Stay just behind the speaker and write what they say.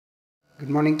Good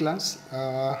morning class.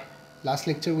 Last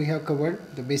lecture we have covered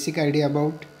the basic idea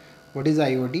about what is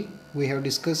IoT. We have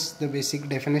discussed the basic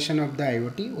definition of the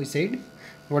IoT. We said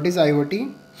what is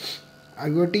IoT?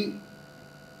 IoT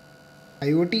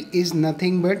is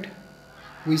nothing but,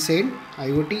 we said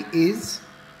IoT is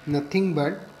nothing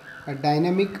but a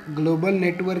dynamic global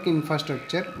network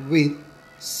infrastructure with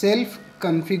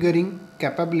self-configuring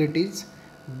capabilities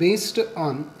based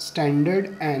on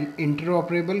standard and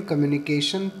interoperable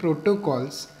communication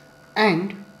protocols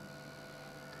and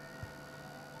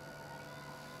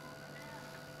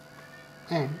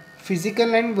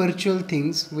physical and virtual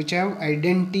things which have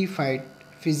identified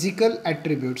physical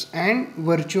attributes and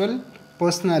virtual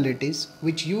personalities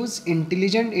which use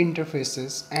intelligent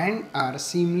interfaces and are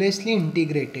seamlessly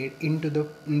integrated into the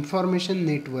information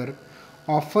network,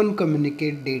 often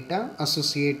communicate data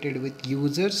associated with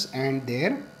users and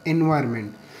their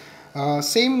environment.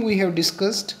 Same we have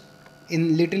discussed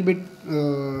in little bit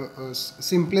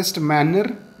simplest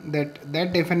manner.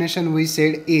 That definition we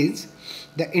said is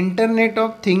the Internet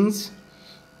of Things.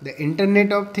 The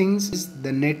Internet of Things is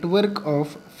the network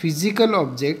of physical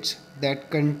objects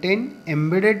that contain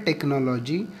embedded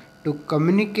technology to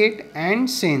communicate and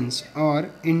sense or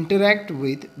interact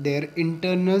with their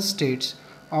internal states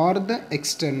or the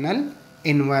external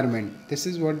environment. This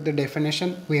is what the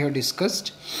definition we have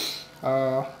discussed.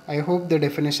 I hope the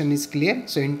definition is clear.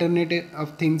 So Internet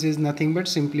of Things is nothing but,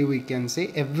 simply we can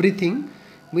say, everything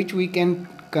which we can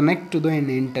connect to the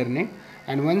internet,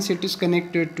 and once it is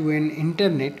connected to an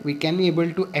internet, we can be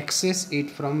able to access it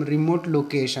from remote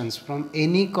locations, from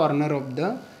any corner of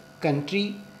the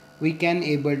country we can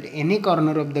able to, any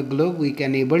corner of the globe we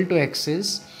can able to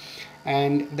access.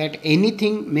 And that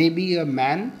anything may be a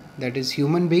man, that is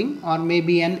human being, or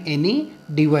maybe any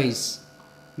device,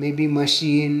 maybe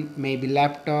machine, maybe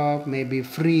laptop, maybe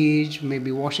fridge,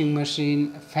 maybe washing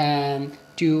machine, fan,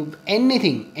 tube,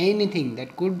 anything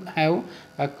that could have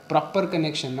a proper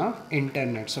connection of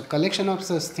internet. So collection of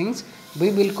such things we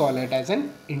will call it as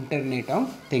an Internet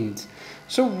of Things.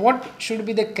 So what should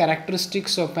be the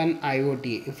characteristics of an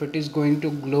IoT if it is going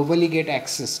to globally get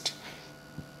accessed?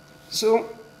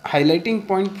 So highlighting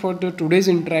point for the today's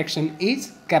interaction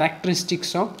is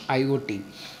characteristics of IoT.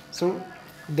 So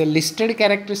the listed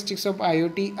characteristics of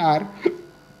IoT are: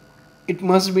 it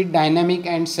must be dynamic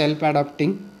and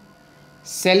self-adapting,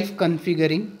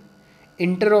 self-configuring,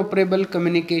 interoperable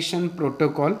communication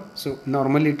protocol, so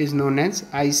normally it is known as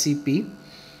ICP,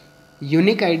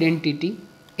 unique identity,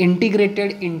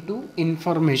 integrated into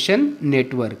information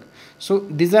network. So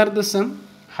these are the some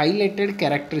highlighted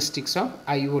characteristics of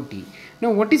IoT.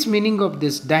 Now what is meaning of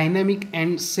this dynamic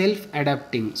and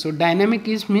self-adapting? So dynamic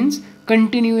means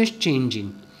continuous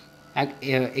changing.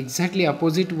 Exactly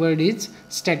opposite word is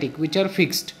static, which are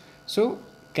fixed. So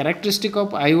characteristic of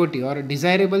IoT or a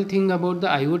desirable thing about the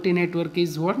IoT network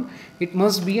is what? It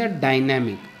must be a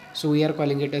dynamic. So we are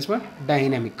calling it as what?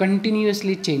 Dynamic,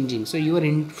 continuously changing. So your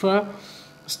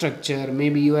infrastructure,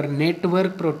 maybe your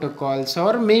network protocols,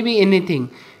 or maybe anything,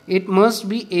 it must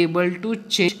be able to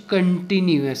change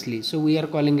continuously. So we are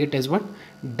calling it as what?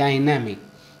 Dynamic.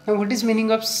 Now what is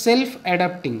meaning of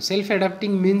self-adapting?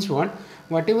 Self-adapting means what?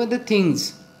 Whatever the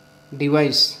things,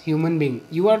 device, human being,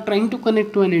 you are trying to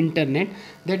connect to an internet,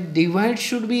 that device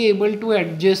should be able to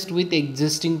adjust with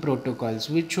existing protocols,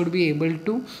 which should be able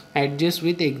to adjust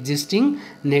with existing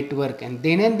network, and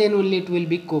then only it will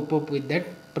be cope up with that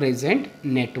present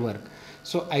network.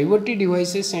 So IoT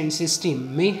devices and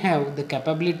system may have the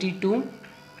capability to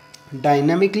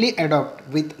dynamically adapt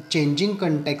with changing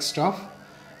context of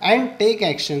and take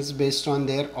actions based on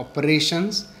their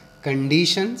operations,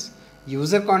 conditions,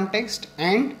 user context,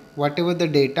 and whatever the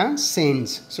data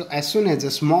sends. So as soon as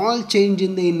a small change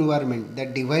in the environment,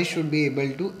 that device should be able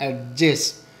to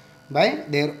adjust by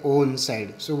their own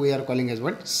side. So we are calling as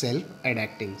what?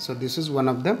 Self-adapting. So this is one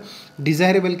of the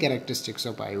desirable characteristics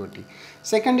of IoT.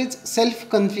 Second is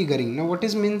self-configuring. Now what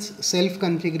is means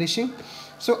self-configuration?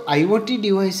 So IoT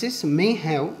devices may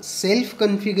have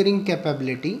self-configuring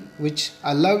capability, which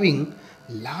allowing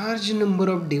large number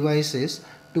of devices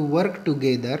to work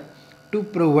together to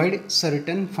provide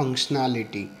certain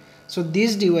functionality. So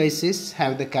these devices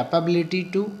have the capability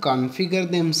to configure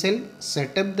themselves,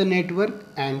 set up the network,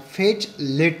 and fetch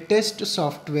latest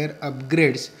software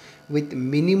upgrades with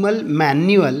minimal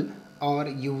manual or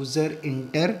user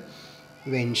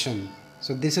intervention.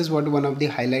 So this is what one of the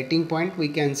highlighting point we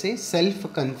can say,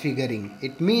 self-configuring.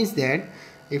 It means that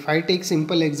if I take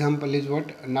simple example is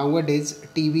what nowadays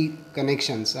TV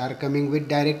connections are coming with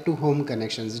direct to home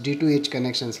connections, D2H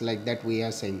connections, like that we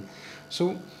are saying.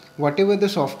 So whatever the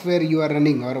software you are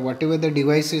running or whatever the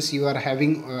devices you are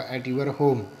having at your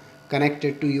home,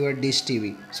 connected to your dish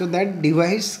TV. So that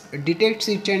device detects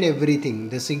each and everything,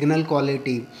 the signal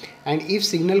quality, and if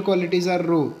signal qualities are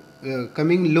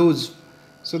coming lows,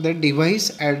 so that device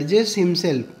adjusts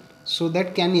himself so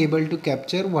that can able to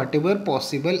capture whatever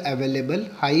possible available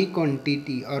high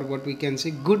quantity, or what we can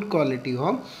say good quality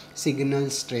of signal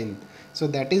strength. So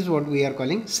that is what we are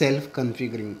calling self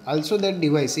configuring. Also that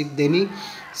device, if any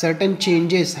certain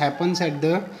changes happens at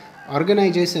the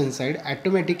organization side,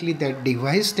 automatically that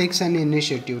device takes an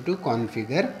initiative to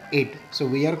configure it. So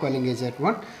we are calling it as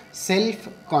what? Self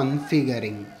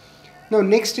configuring. Now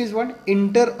next is what?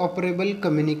 Interoperable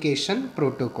communication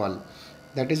protocol.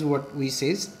 That is what we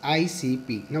says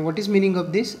ICP. Now what is meaning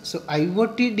of this? So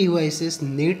IoT devices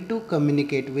need to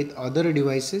communicate with other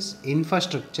devices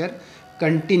infrastructure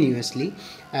continuously,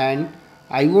 and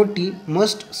IoT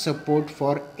must support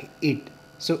for it.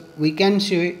 So we can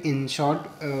say in short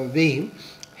way,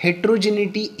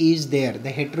 heterogeneity is there. The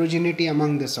heterogeneity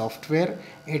among the software,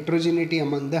 heterogeneity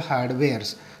among the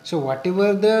hardwares. So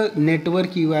whatever the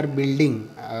network you are building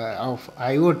of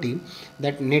IoT,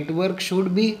 that network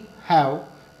should be have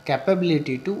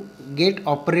capability to get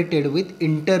operated with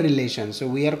interrelation. So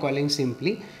we are calling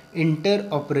simply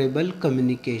interoperable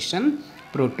communication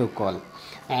protocol.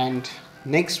 And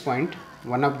next point,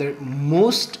 one of the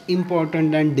most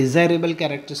important and desirable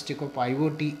characteristic of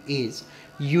IoT is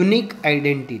unique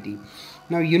identity.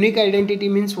 Now unique identity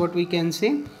means what we can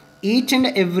say, each and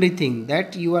everything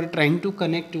that you are trying to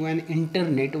connect to an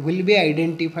internet will be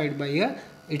identified by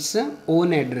its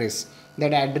own address.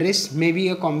 That address may be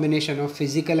a combination of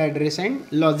physical address and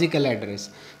logical address.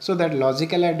 So that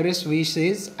logical address we say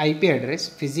is IP address,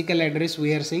 physical address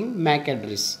we are saying MAC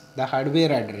address, the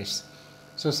hardware address.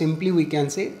 So simply we can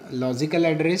say logical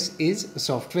address is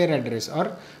software address,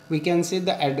 or we can say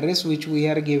the address which we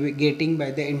are getting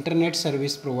by the internet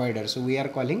service provider. So we are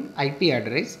calling IP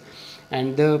address,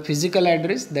 and the physical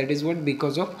address, that is what,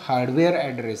 because of hardware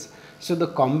address. So the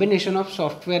combination of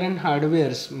software and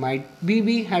hardwares might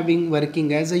be having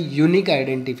working as a unique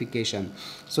identification.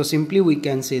 So simply we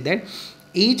can say that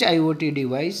each IoT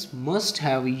device must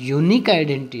have unique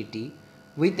identity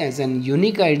with as an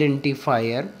unique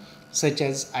identifier such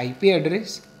as IP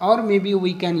address, or maybe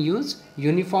we can use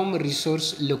uniform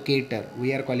resource locator.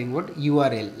 We are calling what?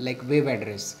 URL, like web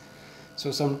address. So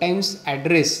sometimes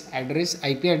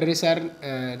IP address are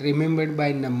remembered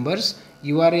by numbers,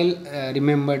 URL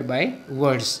remembered by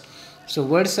words. So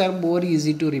words are more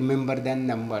easy to remember than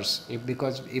numbers,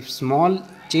 because if small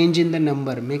change in the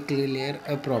number may clear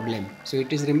a problem. So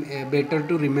it is better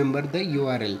to remember the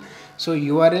URL. So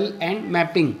URL and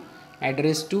mapping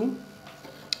address to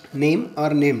name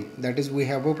or name, that is we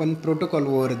have open protocol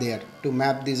over there to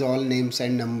map these all names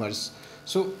and numbers.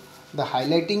 So the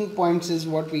highlighting points is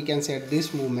what we can say at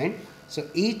this moment. So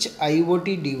each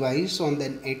IoT device on the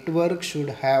network should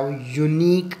have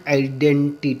unique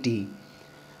identity.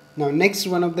 Now next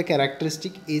one of the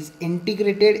characteristic is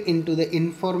integrated into the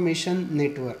information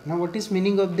network. Now what is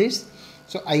meaning of this?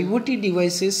 So IoT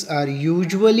devices are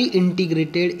usually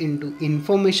integrated into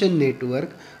information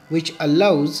network, which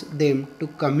allows them to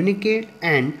communicate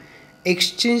and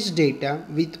exchange data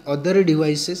with other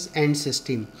devices and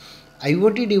systems.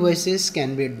 IoT devices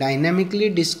can be dynamically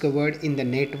discovered in the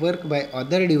network by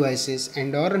other devices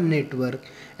and or network,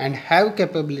 and have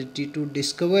capability to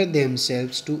discover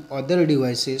themselves to other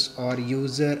devices or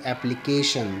user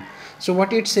application. So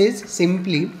what it says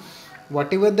simply,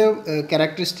 whatever the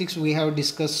characteristics we have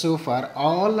discussed so far,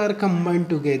 all are combined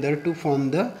together to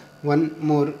form the one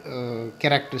more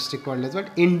characteristic called as what?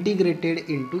 Integrated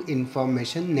into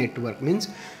information network. Means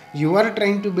you are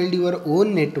trying to build your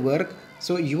own network.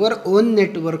 So your own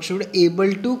network should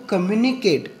able to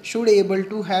communicate, should able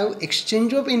to have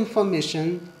exchange of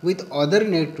information with other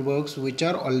networks which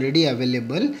are already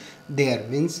available there.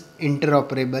 Means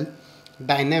interoperable,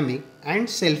 dynamic and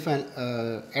self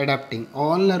adapting.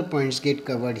 All our points get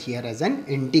covered here as an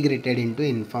integrated into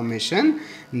information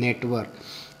network.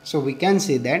 So we can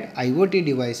say that IoT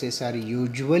devices are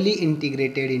usually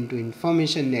integrated into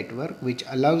information network, which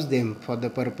allows them for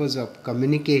the purpose of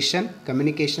communication.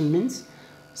 Communication means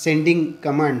sending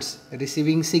commands,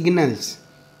 receiving signals,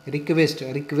 request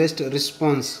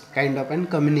response kind of an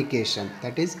communication.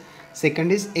 That is,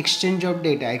 second is exchange of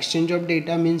data. Exchange of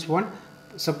data means what?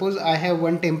 Suppose I have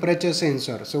one temperature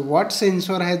sensor. So what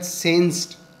sensor has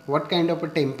sensed what kind of a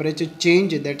temperature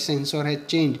change that sensor has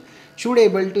changed should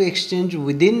able to exchange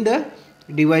within the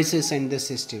devices and the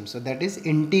system. So that is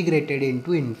integrated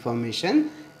into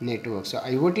information network. So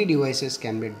IoT devices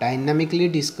can be dynamically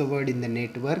discovered in the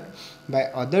network by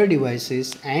other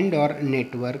devices and or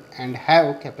network and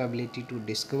have capability to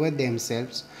discover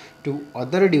themselves to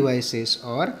other devices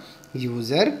or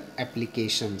user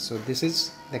applications. So this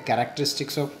is the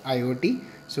characteristics of IoT.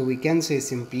 So we can say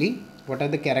simply, what are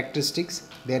the characteristics?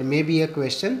 There may be a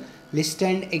question, list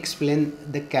and explain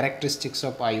the characteristics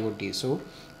of IoT. So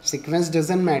sequence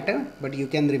doesn't matter, but you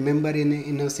can remember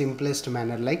in a simplest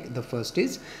manner. Like the first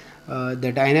is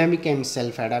the dynamic and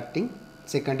self-adapting,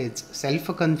 second is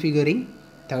self-configuring,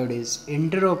 third is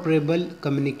interoperable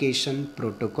communication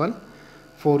protocol,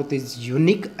 fourth is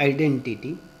unique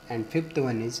identity, and fifth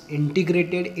one is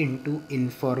integrated into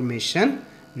information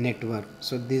network.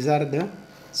 So these are the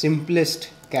simplest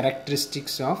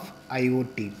characteristics of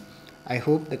IoT. I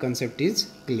hope the concept is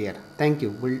clear. Thank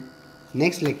you.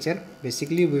 Next lecture,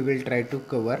 basically we will try to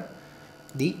cover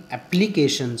the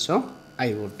applications of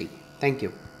IoT. Thank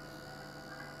you.